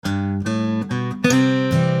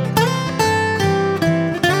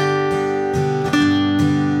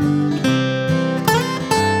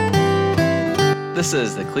This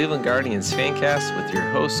is the Cleveland Guardians Fancast with your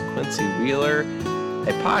host, Quincy Wheeler,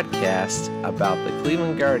 a podcast about the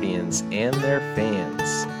Cleveland Guardians and their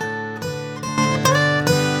fans.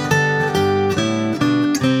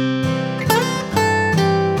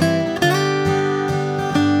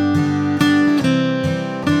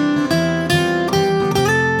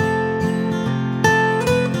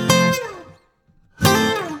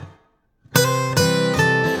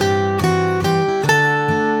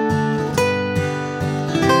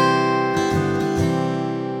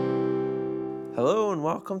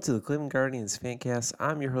 Welcome to the Cleveland Guardians Fancast.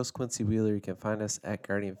 I'm your host, Quincy Wheeler. You can find us at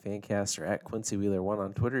Guardian Fancast or at Quincy Wheeler1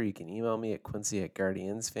 on Twitter. You can email me at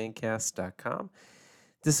quincy@guardiansfancast.com.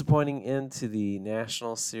 Disappointing end to the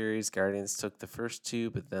National Series. Guardians took the first two,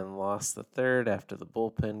 but then lost the third after the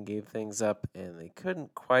bullpen gave things up, and they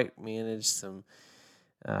couldn't quite manage some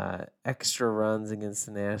extra runs against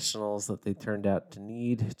the Nationals that they turned out to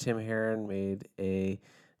need. Tim Herrin made a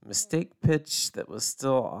mistake pitch that was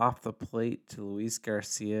still off the plate to Luis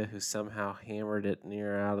Garcia, who somehow hammered it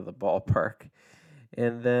near out of the ballpark.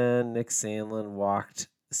 And then Nick Sandlin walked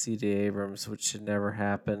C.J. Abrams, which should never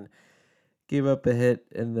happen. Gave up a hit,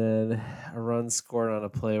 and then a run scored on a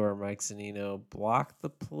play where Mike Zunino blocked the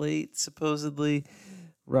plate, supposedly.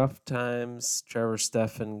 Rough times. Trevor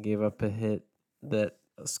Stephan gave up a hit that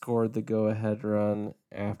scored the go-ahead run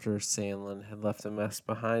after Sandlin had left a mess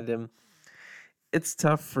behind him. It's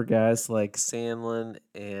tough for guys like Sandlin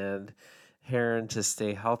and Herrin to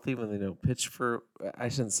stay healthy when they don't pitch for. I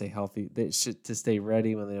shouldn't say healthy. They should to stay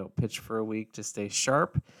ready when they don't pitch for a week, to stay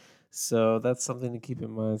sharp. So that's something to keep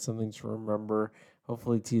in mind, something to remember.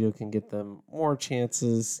 Hopefully Tito can get them more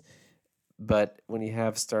chances. But when you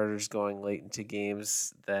have starters going late into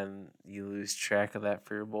games, then you lose track of that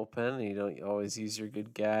for your bullpen, and you don't always use your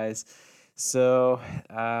good guys. So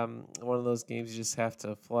one of those games you just have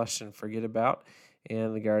to flush and forget about.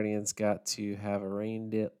 And the Guardians got to have a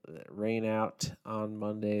rain out on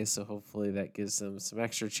Monday, so hopefully that gives them some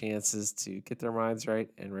extra chances to get their minds right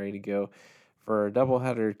and ready to go for a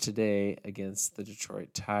doubleheader today against the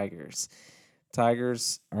Detroit Tigers.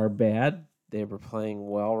 Tigers are bad. They were playing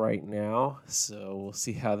well right now, so we'll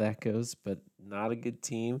see how that goes, but not a good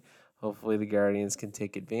team. Hopefully the Guardians can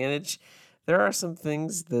take advantage. There are some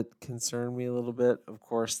things that concern me a little bit. Of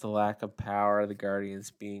course, the lack of power, the Guardians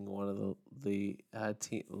being one of the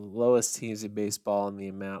lowest teams in baseball in the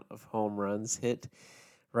amount of home runs hit,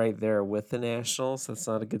 right there with the Nationals. That's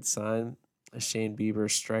not a good sign. Shane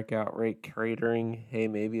Bieber's strikeout rate cratering. Hey,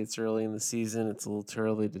 maybe it's early in the season. It's a little too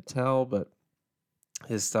early to tell, but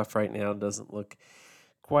his stuff right now doesn't look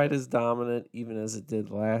quite as dominant even as it did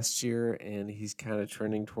last year, and he's kind of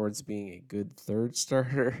trending towards being a good third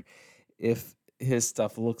starter if his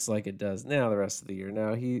stuff looks like it does now the rest of the year.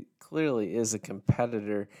 Now, he clearly is a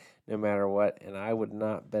competitor no matter what, and I would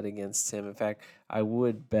not bet against him. In fact, I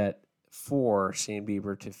would bet for Shane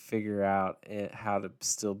Bieber to figure out how to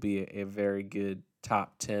still be a very good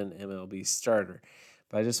top 10 MLB starter.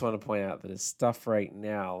 But I just want to point out that his stuff right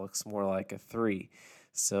now looks more like a 3.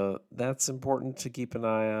 So that's important to keep an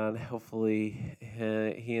eye on. Hopefully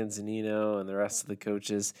he and Zunino and the rest of the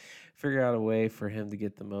coaches figure out a way for him to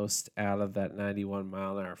get the most out of that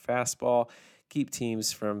 91-mile-an-hour fastball, keep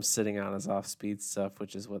teams from sitting on his off-speed stuff,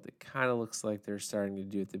 which is what it kind of looks like they're starting to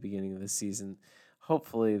do at the beginning of the season.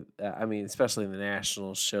 Hopefully, especially in the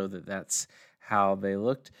Nationals, show that that's how they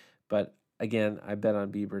looked. But again, I bet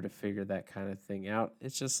on Bieber to figure that kind of thing out.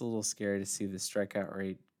 It's just a little scary to see the strikeout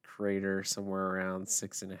rate crater somewhere around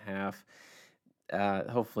 6.5.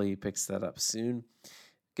 Hopefully he picks that up soon.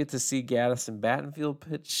 Get to see Gaddis and Battenfield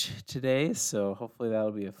pitch today, so hopefully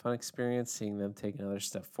that'll be a fun experience, seeing them take another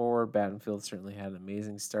step forward. Battenfield certainly had an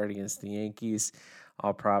amazing start against the Yankees.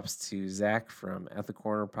 All props to Zach from At the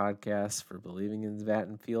Corner podcast for believing in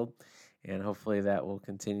Battenfield, and hopefully that will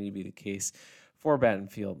continue to be the case for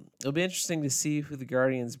Battenfield. It'll be interesting to see who the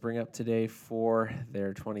Guardians bring up today for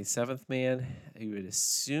their 27th man. You would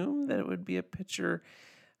assume that it would be a pitcher,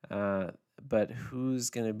 but who's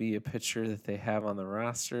going to be a pitcher that they have on the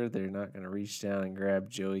roster? They're not going to reach down and grab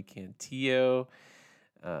Joey Cantillo.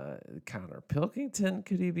 Connor Pilkington,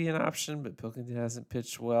 could he be an option? But Pilkington hasn't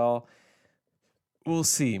pitched well. We'll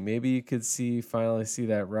see. Maybe you could finally see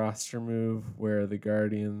that roster move where the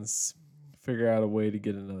Guardians figure out a way to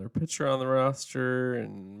get another pitcher on the roster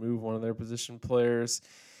and move one of their position players.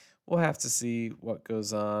 We'll have to see what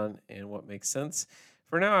goes on and what makes sense.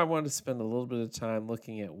 For now, I wanted to spend a little bit of time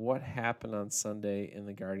looking at what happened on Sunday in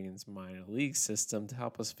the Guardians minor league system to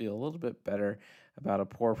help us feel a little bit better about a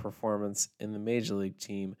poor performance in the major league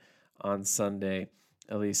team on Sunday,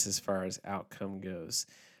 at least as far as outcome goes.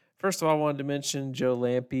 First of all, I wanted to mention Joe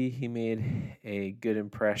Lampe. He made a good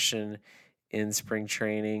impression in spring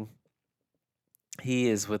training. He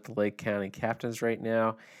is with the Lake County Captains right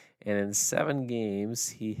now, and in 7 games,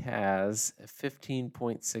 he has a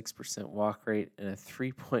 15.6% walk rate and a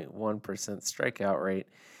 3.1% strikeout rate.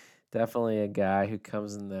 Definitely a guy who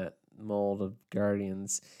comes in that mold of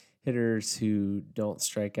Guardians hitters who don't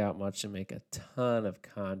strike out much and make a ton of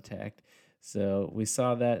contact. So we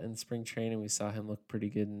saw that in spring training. We saw him look pretty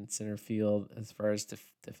good in center field as far as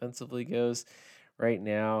defensively goes. Right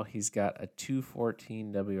now, he's got a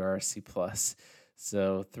 214 WRC plus.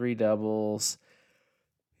 So 3 doubles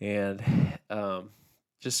and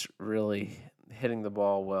just really hitting the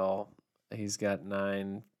ball well. He's got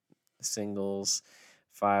 9 singles,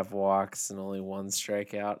 5 walks, and only 1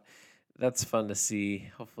 strikeout. That's fun to see.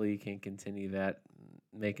 Hopefully, you can continue that,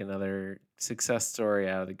 make another success story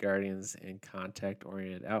out of the Guardians and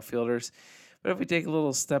contact-oriented outfielders. But if we take a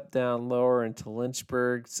little step down lower into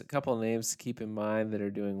Lynchburg, a couple of names to keep in mind that are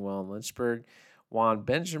doing well in Lynchburg. Juan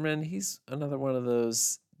Benjamin, he's another one of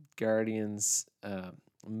those Guardians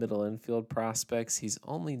middle infield prospects. He's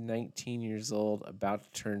only 19 years old, about to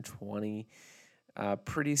turn 20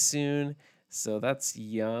 pretty soon. So that's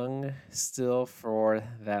young still for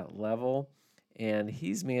that level. And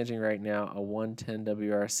he's managing right now a 110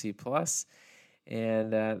 WRC plus,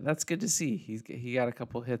 and that's good to see. He got a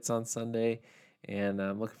couple hits on Sunday, and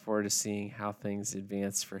I'm looking forward to seeing how things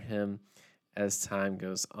advance for him as time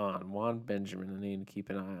goes on. Juan Benjamin, I need to keep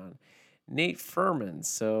an eye on. Nate Furman.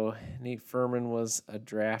 So Nate Furman was a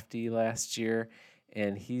draftee last year,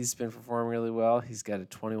 and he's been performing really well. He's got a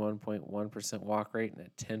 21.1% walk rate and a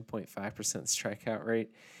 10.5% strikeout rate.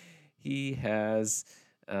 He has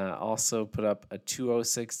also put up a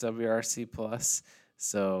 206 WRC plus,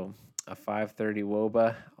 so a 530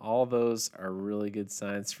 WOBA. All those are really good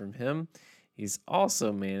signs from him. He's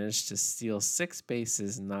also managed to steal 6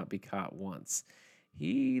 bases and not be caught once.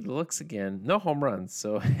 He looks, again, no home runs.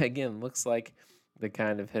 So, again, looks like the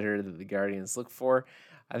kind of hitter that the Guardians look for.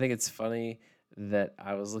 I think it's funny that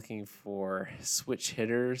I was looking for switch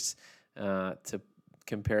hitters to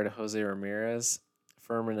compare to Jose Ramirez.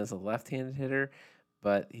 Furman is a left-handed hitter,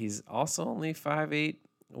 but he's also only 5'8",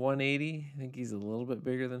 180. I think he's a little bit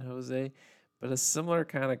bigger than Jose, but a similar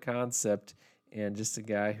kind of concept, and just a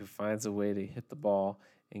guy who finds a way to hit the ball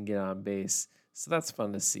and get on base. So that's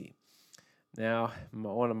fun to see. Now,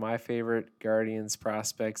 one of my favorite Guardians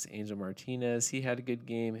prospects, Angel Martinez, he had a good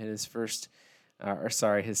game, hit his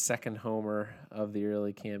his second homer of the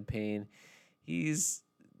early campaign. He's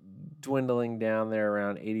dwindling down there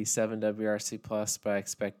around 87 WRC plus, but I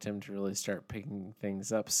expect him to really start picking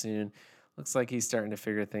things up soon. Looks like he's starting to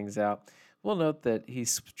figure things out. We'll note that he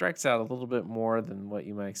strikes out a little bit more than what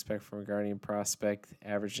you might expect from a Guardian prospect,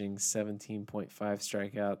 averaging 17.5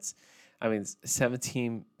 strikeouts.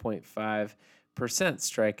 17.5%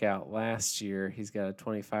 strikeout last year. He's got a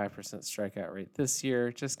 25% strikeout rate this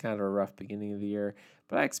year. Just kind of a rough beginning of the year,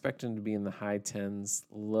 but I expect him to be in the high 10s,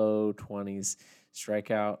 low 20s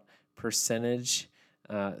strikeout percentage.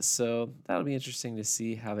 So that'll be interesting to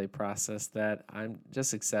see how they process that. I'm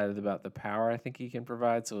just excited about the power I think he can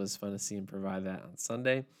provide, so it was fun to see him provide that on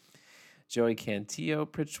Sunday. Joey Cantillo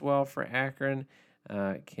pitched well for Akron.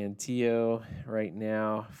 Cantillo right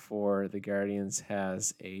now for the Guardians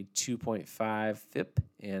has a 2.5 FIP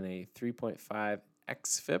and a 3.5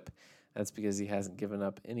 xFIP. That's because he hasn't given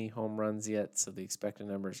up any home runs yet, so the expected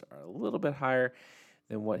numbers are a little bit higher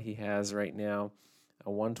than what he has right now. A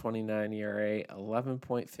 1.29 ERA,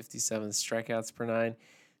 11.57 strikeouts per 9.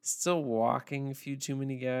 Still walking a few too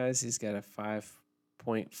many guys. He's got a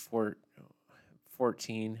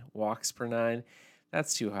 5.14 walks per 9.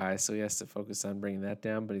 That's too high, so he has to focus on bringing that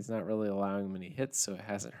down, but he's not really allowing many hits, so it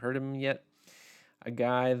hasn't hurt him yet. A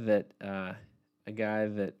guy that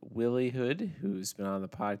Willie Hood, who's been on the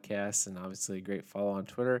podcast and obviously a great follow on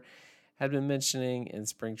Twitter, had been mentioning in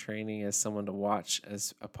spring training as someone to watch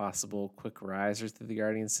as a possible quick riser through the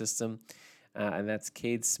Guardian system, and that's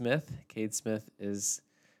Cade Smith. Cade Smith is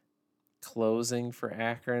closing for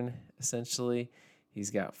Akron, essentially.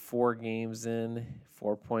 He's got 4 games in,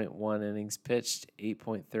 4.1 innings pitched,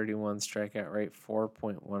 8.31 strikeout rate,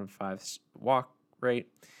 4.15 walk rate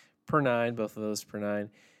per 9, both of those per 9,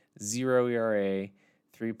 0 ERA,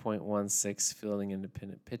 3.16 fielding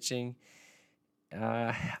independent pitching.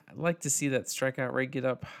 I'd like to see that strikeout rate get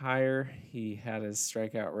up higher. He had his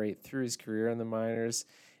strikeout rate through his career in the minors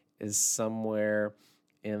is somewhere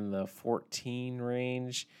in the 14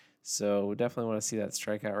 range. So we definitely want to see that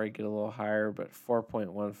strikeout rate get a little higher, but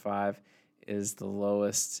 4.15 is the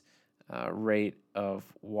lowest rate of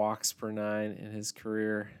walks per 9 in his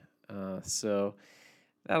career. So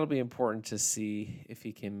that'll be important to see if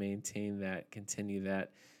he can maintain that, continue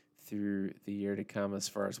that through the year to come as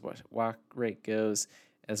far as what walk rate goes,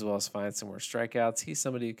 as well as find some more strikeouts. He's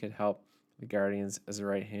somebody who could help the Guardians as a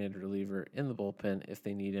right-handed reliever in the bullpen if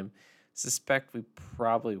they need him. Suspect we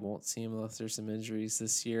probably won't see him unless there's some injuries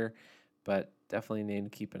this year, but definitely a name to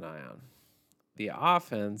keep an eye on. The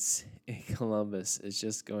offense in Columbus is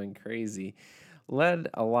just going crazy. Led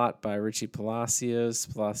a lot by Richie Palacios.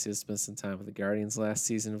 Palacios spent some time with the Guardians last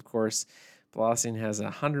season, of course. Palacios has a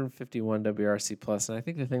 151 WRC plus, and I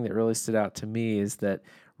think the thing that really stood out to me is that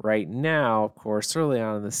right now, of course, early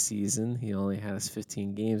on in the season, he only has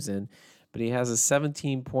 15 games in, but he has a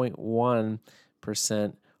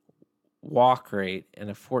 17.1% walk rate and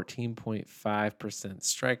a 14.5%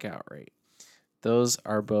 strikeout rate. Those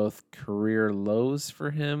are both career lows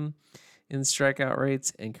for him in strikeout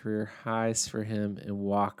rates and career highs for him in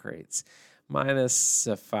walk rates, minus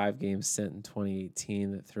a 5-game stint in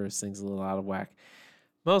 2018 that throws things a little out of whack.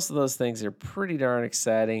 Most of those things are pretty darn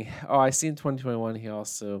exciting. Oh, I see in 2021 he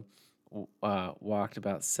also walked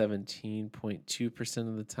about 17.2%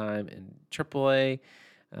 of the time in AAA,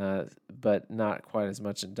 but not quite as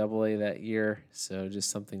much in AA that year. So just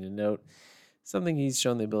something to note. Something he's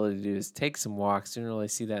shown the ability to do is take some walks. Didn't really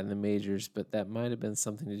see that in the majors, but that might have been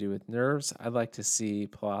something to do with nerves. I'd like to see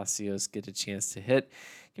Palacios get a chance to get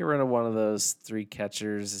rid of one of those 3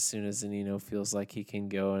 catchers as soon as Zunino feels like he can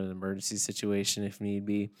go in an emergency situation if need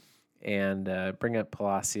be, and bring up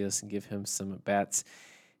Palacios and give him some at-bats.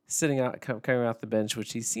 Coming off the bench,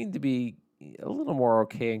 which he seemed to be a little more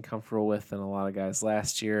okay and comfortable with than a lot of guys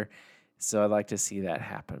last year. So I'd like to see that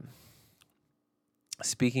happen.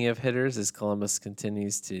 Speaking of hitters, as Columbus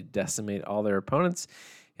continues to decimate all their opponents,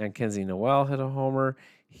 Kenzie Noel hit a homer.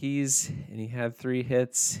 He had 3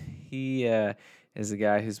 hits. He is a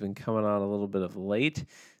guy who's been coming on a little bit of late,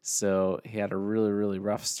 so he had a really, really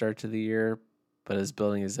rough start to the year, but is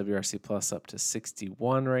building his WRC plus up to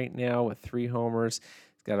 61 right now with 3 homers.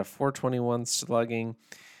 He's got a 421 slugging,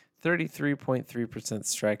 33.3%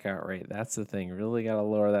 strikeout rate. That's the thing. Really got to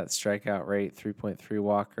lower that strikeout rate, 3.3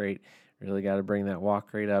 walk rate. Really got to bring that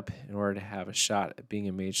walk rate up in order to have a shot at being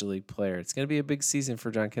a major league player. It's going to be a big season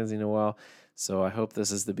for Jhonkensy Noel, so I hope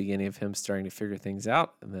this is the beginning of him starting to figure things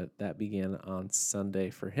out, and that began on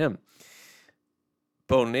Sunday for him.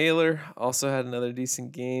 Bo Naylor also had another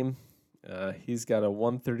decent game. He's got a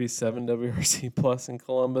 137 WRC plus in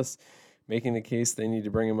Columbus, making the case they need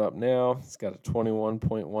to bring him up now. He's got a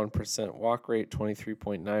 21.1% walk rate,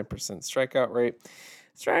 23.9% strikeout rate.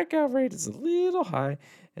 Strikeout rate is a little high,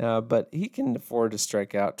 but he can afford to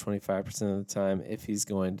strike out 25% of the time if he's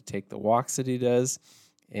going to take the walks that he does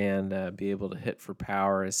and be able to hit for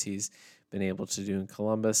power as he's been able to do in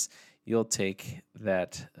Columbus. You'll take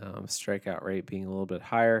that strikeout rate being a little bit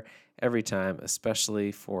higher every time,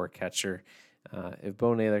 especially for a catcher. If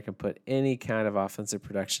Bo Naylor can put any kind of offensive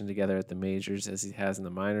production together at the majors as he has in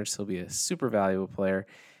the minors, he'll be a super valuable player.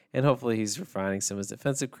 And hopefully he's refining some of his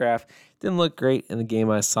defensive craft. Didn't look great in the game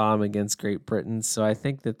I saw him against Great Britain, so I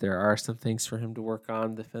think that there are some things for him to work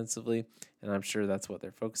on defensively, and I'm sure that's what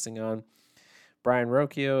they're focusing on. Brian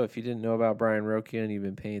Rocchio, if you didn't know about Brian Rocchio and you've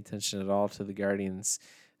been paying attention at all to the Guardians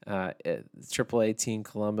AAA team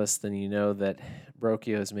Columbus, then you know that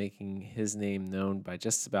Rocchio is making his name known by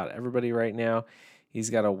just about everybody right now. He's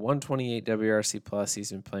got a 128 WRC plus.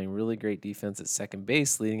 He's been playing really great defense at second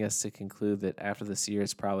base, leading us to conclude that after this year,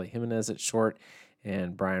 it's probably Jimenez at short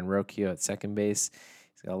and Brian Rocchio at second base.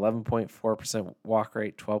 He's got 11.4% walk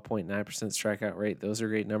rate, 12.9% strikeout rate. Those are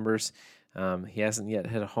great numbers. He hasn't yet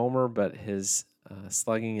hit a homer, but his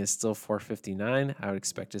slugging is still 459. I would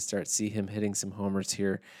expect to start see him hitting some homers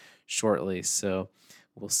here shortly. So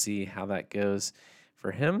we'll see how that goes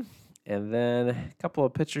for him. And then a couple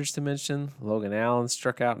of pitchers to mention. Logan Allen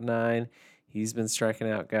struck out 9. He's been striking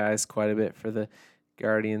out guys quite a bit for the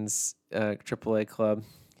Guardians AAA club.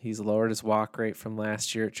 He's lowered his walk rate from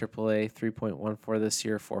last year at AAA, 3.14 this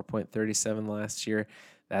year, 4.37 last year.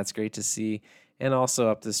 That's great to see. And also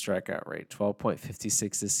up the strikeout rate,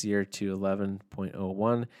 12.56 this year to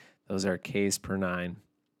 11.01. Those are Ks per 9.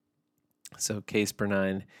 So Ks per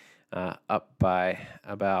 9 up by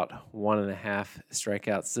about 1.5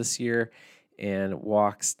 strikeouts this year, and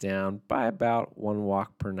walks down by about 1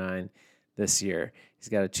 walk per 9 this year. He's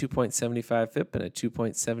got a 2.75 FIP and a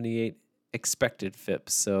 2.78 expected FIP.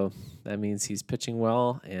 So that means he's pitching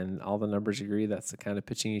well, and all the numbers agree that's the kind of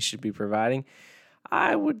pitching he should be providing.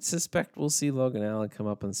 I would suspect we'll see Logan Allen come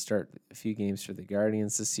up and start a few games for the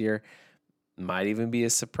Guardians this year. Might even be a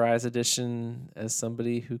surprise addition as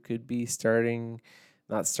somebody who could be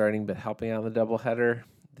not starting, but helping out in the doubleheader.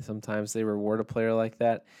 Sometimes they reward a player like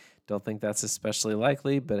that. Don't think that's especially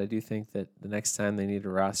likely, but I do think that the next time they need a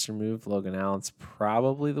roster move, Logan Allen's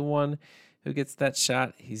probably the one who gets that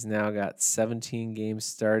shot. He's now got 17 games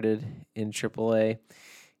started in AAA,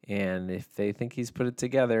 and if they think he's put it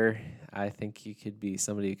together, I think he could be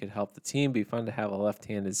somebody who could help the team. Be fun to have a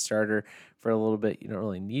left-handed starter for a little bit. You don't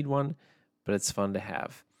really need one, but it's fun to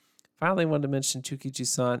have. Finally, wanted to mention Touki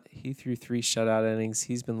Toussaint. He threw 3 shutout innings.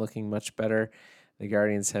 He's been looking much better. The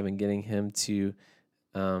Guardians have been getting him to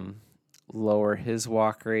lower his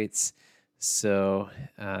walk rates, so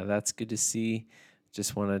that's good to see.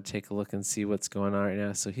 Just want to take a look and see what's going on right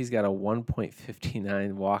now. So he's got a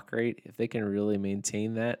 1.59 walk rate. If they can really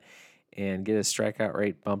maintain that and get his strikeout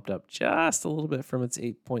rate bumped up just a little bit from its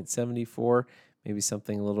 8.74, maybe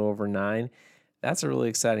something a little over 9, that's a really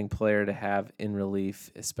exciting player to have in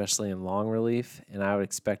relief, especially in long relief, and I would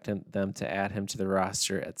expect them to add him to the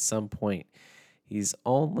roster at some point. He's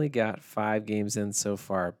only got 5 games in so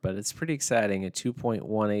far, but it's pretty exciting, a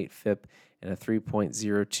 2.18 FIP and a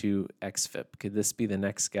 3.02 xFIP. Could this be the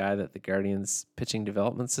next guy that the Guardians pitching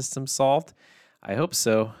development system solved? I hope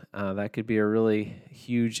so. That could be a really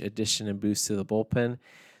huge addition and boost to the bullpen.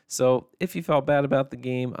 So if you felt bad about the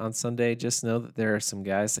game on Sunday, just know that there are some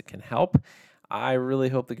guys that can help. I really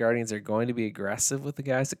hope the Guardians are going to be aggressive with the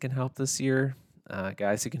guys that can help this year.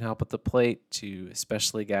 Guys who can help at the plate, to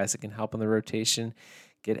especially guys that can help in the rotation.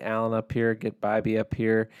 Get Allen up here, get Bibee up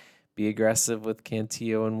here. Be aggressive with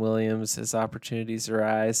Cantillo and Williams as opportunities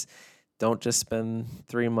arise. Don't just spend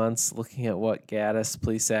 3 months looking at what Gaddis,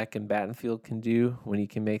 Plesac, and Battenfield can do when you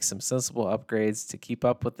can make some sensible upgrades to keep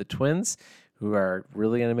up with the Twins, who are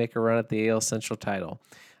really going to make a run at the AL Central title.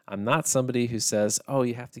 I'm not somebody who says, oh,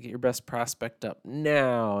 you have to get your best prospect up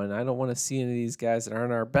now, and I don't want to see any of these guys that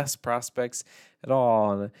aren't our best prospects at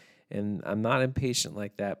all. And I'm not impatient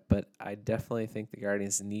like that, but I definitely think the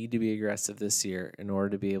Guardians need to be aggressive this year in order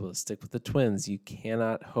to be able to stick with the Twins. You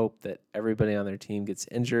cannot hope that everybody on their team gets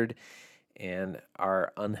injured and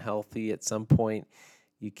are unhealthy at some point.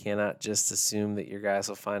 You cannot just assume that your guys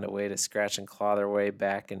will find a way to scratch and claw their way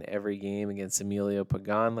back in every game against Emilio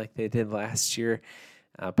Pagan like they did last year.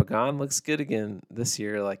 Pagan looks good again this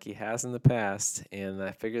year like he has in the past, and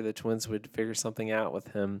I figured the Twins would figure something out with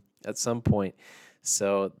him at some point.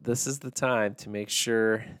 So this is the time to make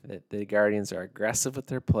sure that the Guardians are aggressive with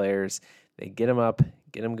their players. They get them up,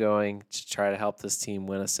 get them going to try to help this team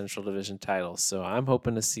win a Central Division title. So I'm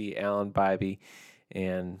hoping to see Allen, Bibee,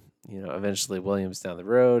 and eventually Williams down the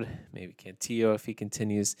road. Maybe Cantillo if he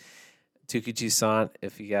continues. Touki Toussaint,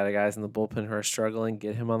 if you got guys in the bullpen who are struggling,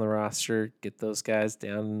 get him on the roster. Get those guys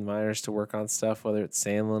down in the minors to work on stuff, whether it's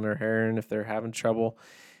Sandlin or Herron if they're having trouble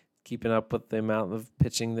keeping up with the amount of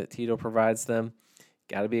pitching that Tito provides them.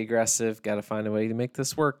 Got to be aggressive. Got to find a way to make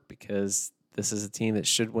this work because this is a team that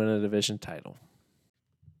should win a division title.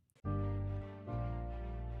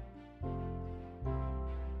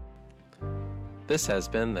 This has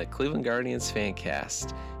been the Cleveland Guardians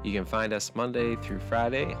Fancast. You can find us Monday through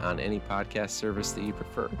Friday on any podcast service that you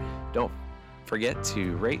prefer. Don't forget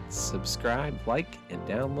to rate, subscribe, like, and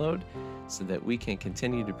download so that we can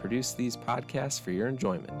continue to produce these podcasts for your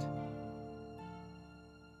enjoyment.